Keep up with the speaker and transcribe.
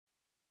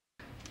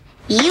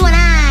You and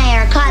I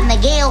are caught in the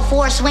gale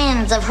force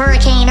winds of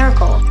Hurricane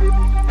Urkel.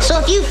 So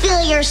if you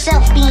feel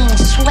yourself being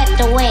swept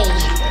away,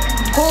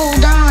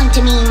 hold on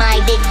to me, my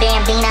big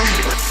bambina.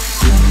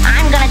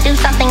 I'm gonna do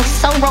something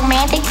so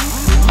romantic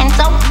and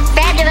so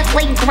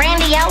fabulously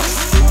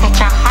grandiose that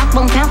your heart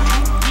will melt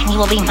and you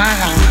will be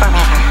mine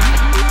forever.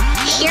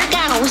 Here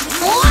goes.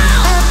 Whoa!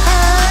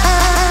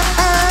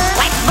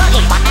 Let's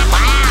boogie.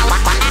 Wow.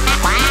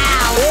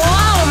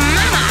 Whoa,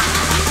 mama.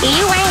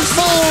 You ain't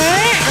seen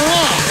nothing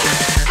yet.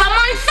 I'm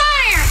on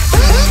fire.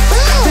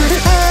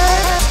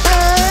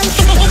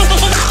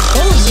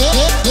 Oh,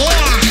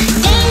 yeah.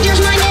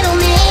 Danger's my middle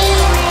name.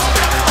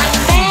 Like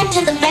bad to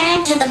the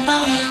bad to the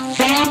bone.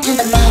 Bad to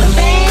the bone.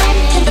 Bad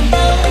to the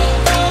bone.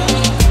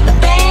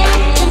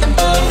 Bad to the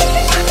bone.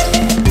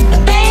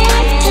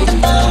 Bad to the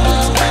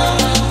bone.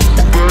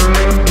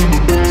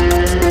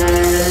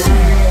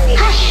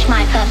 Hush,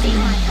 my puppy.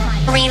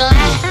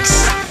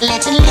 Relax.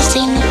 Let's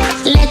listen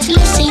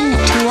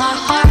to our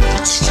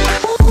hearts.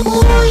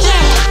 Ooh, yeah.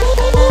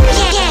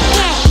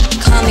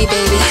 Call me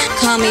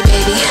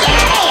baby. Yeah.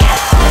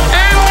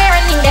 I'm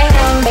wearing you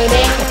down,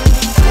 baby.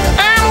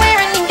 I'm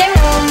wearing you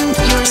down.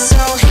 You're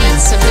so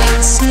handsome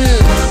and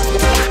smooth.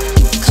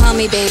 Call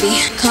me baby.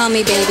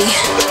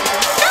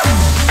 Oh,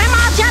 I'm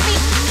all jumpy.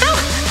 Oh,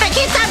 I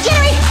can't stop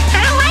jittery. I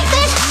don't like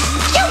this.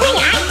 You think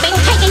I've been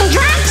taking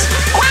drugs?